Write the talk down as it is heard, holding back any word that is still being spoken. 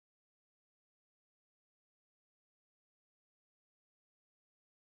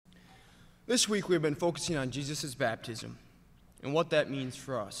This week we've been focusing on Jesus' baptism and what that means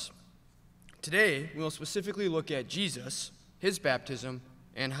for us. Today we will specifically look at Jesus, his baptism,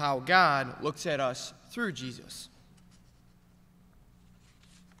 and how God looks at us through Jesus.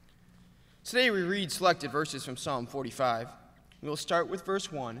 Today we read selected verses from Psalm 45. We will start with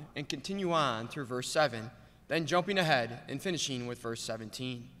verse 1 and continue on through verse 7, then jumping ahead and finishing with verse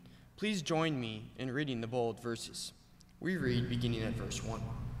 17. Please join me in reading the bold verses. We read beginning at verse 1.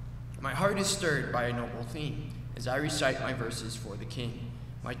 My heart is stirred by a noble theme as I recite my verses for the King.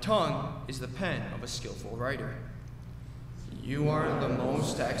 My tongue is the pen of a skillful writer. You are the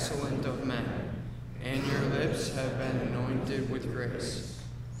most excellent of men, and your lips have been anointed with grace,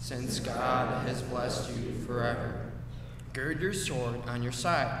 since God has blessed you forever. Gird your sword on your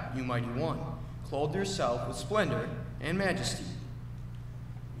side, you mighty one. Clothe yourself with splendor and majesty.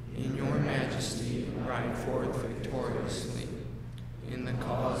 In your majesty, ride forth victoriously. In the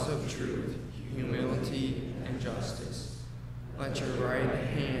cause of truth, humility, and justice, let your right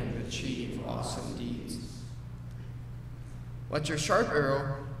hand achieve awesome deeds. Let your sharp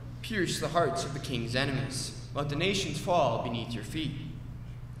arrow pierce the hearts of the king's enemies. Let the nations fall beneath your feet.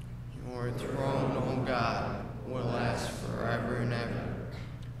 Your throne, O God, will last forever and ever.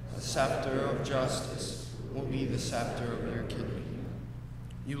 The scepter of justice will be the scepter of your kingdom.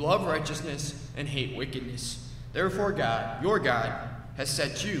 You love righteousness and hate wickedness. Therefore God, your God, has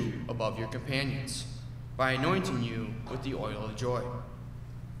set you above your companions by anointing you with the oil of joy.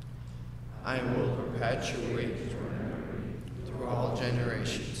 I will perpetuate your memory through all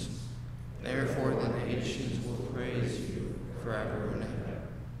generations. Therefore the nations will praise you forever and ever.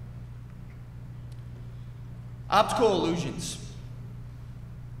 Optical illusions.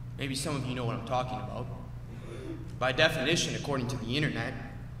 Maybe some of you know what I'm talking about. By definition, according to the internet,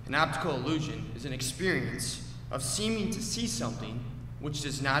 an optical illusion is an experience of seeming to see something which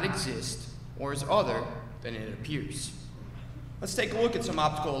does not exist or is other than it appears. Let's take a look at some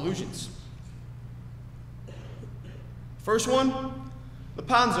optical illusions. First one, the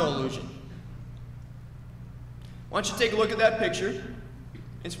Ponzo illusion. Why don't you take a look at that picture,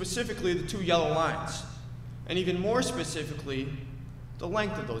 and specifically the two yellow lines, and even more specifically, the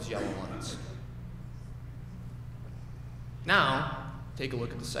length of those yellow lines. Now, take a look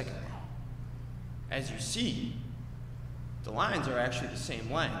at the second one. As you see, the lines are actually the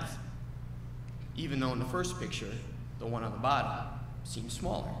same length, even though in the first picture, the one on the bottom seems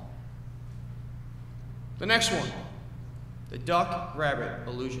smaller. The next one, the duck-rabbit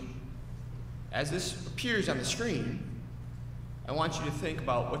illusion. As this appears on the screen, I want you to think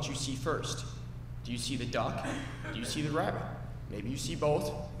about what you see first. Do you see the duck? Do you see the rabbit? Maybe you see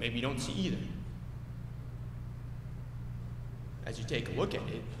both, maybe you don't see either. As you take a look at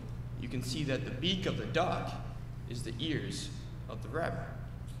it, you can see that the beak of the duck is the ears of the rabbit.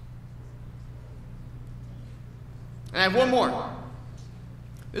 And I have one more.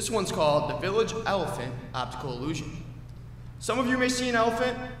 This one's called the village elephant optical illusion. Some of you may see an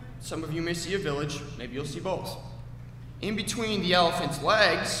elephant, some of you may see a village, maybe you'll see both. In between the elephant's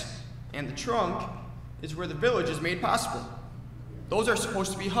legs and the trunk is where the village is made possible. Those are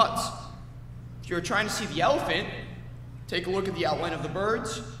supposed to be huts. If you're trying to see the elephant, take a look at the outline of the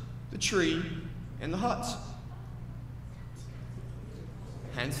birds, the tree, and the huts.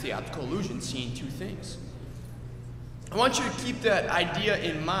 Hence the optical illusion, seeing two things. I want you to keep that idea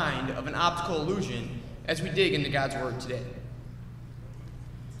in mind of an optical illusion as we dig into God's Word today.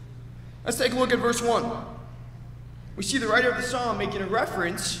 Let's take a look at verse 1. We see the writer of the psalm making a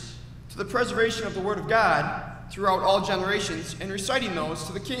reference to the preservation of the Word of God throughout all generations and reciting those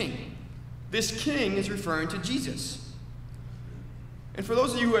to the King. This King is referring to Jesus. And for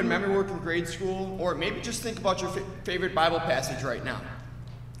those of you who had memory work in grade school, or maybe just think about your favorite Bible passage right now,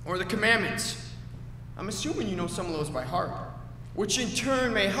 or the commandments, I'm assuming you know some of those by heart, which in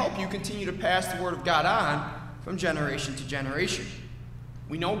turn may help you continue to pass the Word of God on from generation to generation.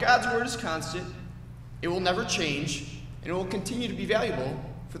 We know God's Word is constant, it will never change, and it will continue to be valuable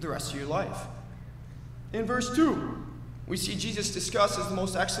for the rest of your life. In verse 2, we see Jesus discussed as the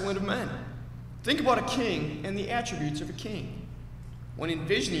most excellent of men. Think about a king and the attributes of a king. When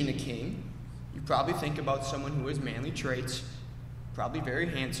envisioning a king, you probably think about someone who has manly traits, probably very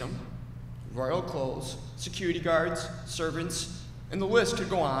handsome, royal clothes, security guards, servants, and the list could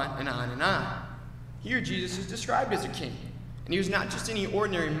go on and on and on. Here Jesus is described as a king, and he was not just any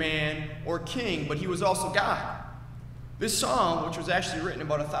ordinary man or king, but he was also God. This psalm, which was actually written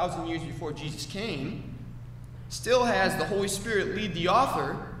about 1,000 years before Jesus came, still has the Holy Spirit lead the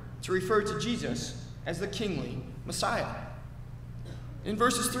author to refer to Jesus as the kingly Messiah. In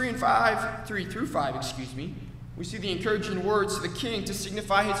verses 3 through 5, we see the encouraging words to the king to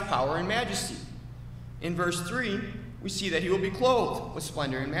signify his power and majesty. In verse 3, we see that he will be clothed with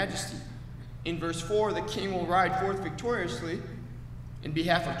splendor and majesty. In verse 4, the king will ride forth victoriously in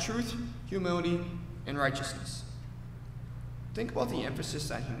behalf of truth, humility, and righteousness. Think about the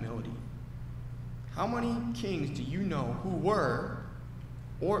emphasis on humility. How many kings do you know who were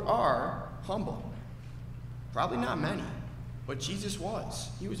or are humble? Probably not many, but Jesus was.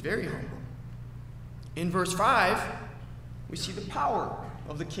 He was very humble. In verse 5, we see the power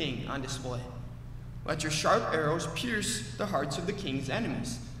of the king on display. Let your sharp arrows pierce the hearts of the king's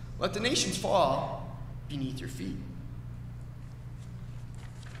enemies. Let the nations fall beneath your feet.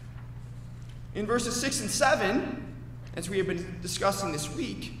 In verses 6 and 7, as we have been discussing this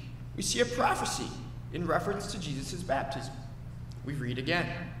week, we see a prophecy in reference to Jesus' baptism. We read again,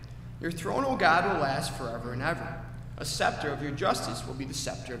 "Your throne, O God, will last forever and ever. A scepter of your justice will be the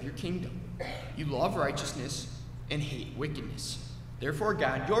scepter of your kingdom. You love righteousness and hate wickedness. Therefore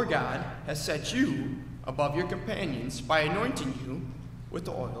God, your God, has set you above your companions by anointing you with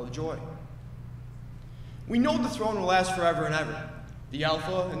the oil of joy." We know the throne will last forever and ever, the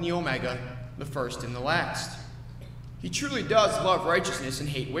Alpha and the Omega, the first and the last. He truly does love righteousness and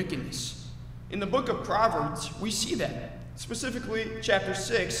hate wickedness. In the book of Proverbs, we see that, specifically chapter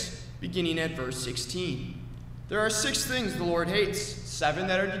 6, beginning at verse 16. There are 6 things the Lord hates, 7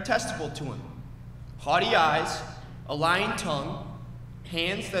 that are detestable to him: haughty eyes, a lying tongue,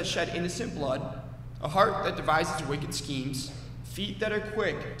 hands that shed innocent blood, a heart that devises wicked schemes, feet that are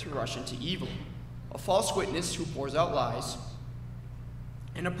quick to rush into evil, a false witness who pours out lies,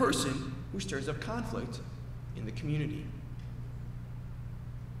 and a person who stirs up conflict in the community.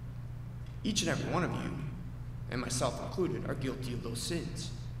 Each and every one of you, and myself included, are guilty of those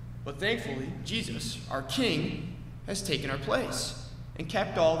sins. But thankfully, Jesus, our King, has taken our place and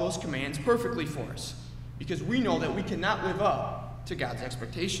kept all those commands perfectly for us, because we know that we cannot live up to God's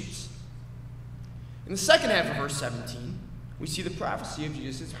expectations. In the second half of verse 17, we see the prophecy of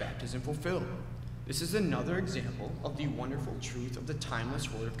Jesus' baptism fulfilled. This is another example of the wonderful truth of the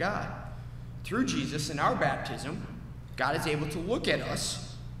timeless Word of God. Through Jesus and our baptism, God is able to look at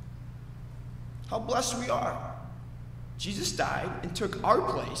us. How blessed we are. Jesus died and took our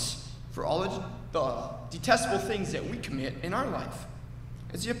place for all of the detestable things that we commit in our life.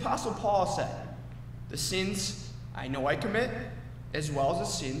 As the Apostle Paul said, the sins I know I commit, as well as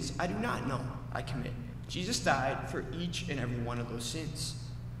the sins I do not know I commit. Jesus died for each and every one of those sins.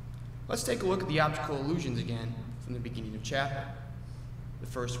 Let's take a look at the optical illusions again from the beginning of chapter. The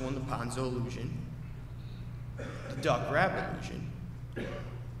first one, the Ponzo illusion, the duck-rabbit illusion,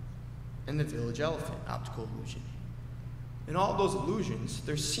 and the village elephant optical illusion. In all those illusions,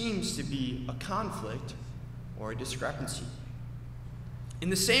 there seems to be a conflict or a discrepancy. In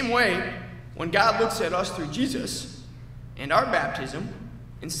the same way, when God looks at us through Jesus and our baptism,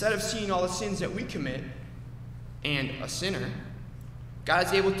 instead of seeing all the sins that we commit and a sinner, God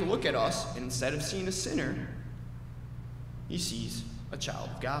is able to look at us, and instead of seeing a sinner, he sees a child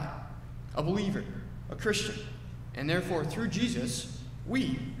of God, a believer, a Christian. And therefore, through Jesus,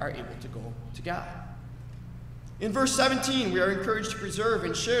 we are able to go to God. In verse 17, we are encouraged to preserve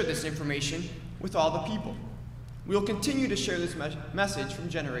and share this information with all the people. We will continue to share this message from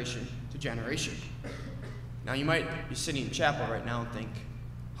generation to generation. Now, you might be sitting in chapel right now and think,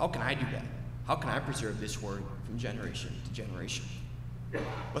 how can I do that? How can I preserve this word from generation to generation?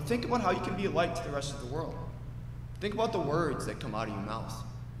 But think about how you can be a light to the rest of the world. Think about the words that come out of your mouth.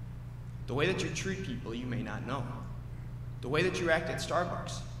 The way that you treat people you may not know. The way that you act at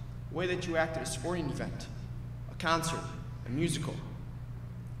Starbucks. The way that you act at a sporting event, a concert, a musical.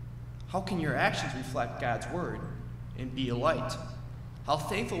 How can your actions reflect God's word and be a light? How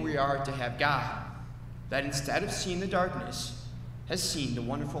thankful we are to have God, that instead of seeing the darkness, has seen the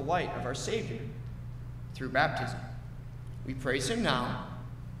wonderful light of our Savior through baptism. We praise him now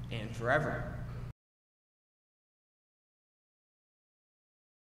and forever.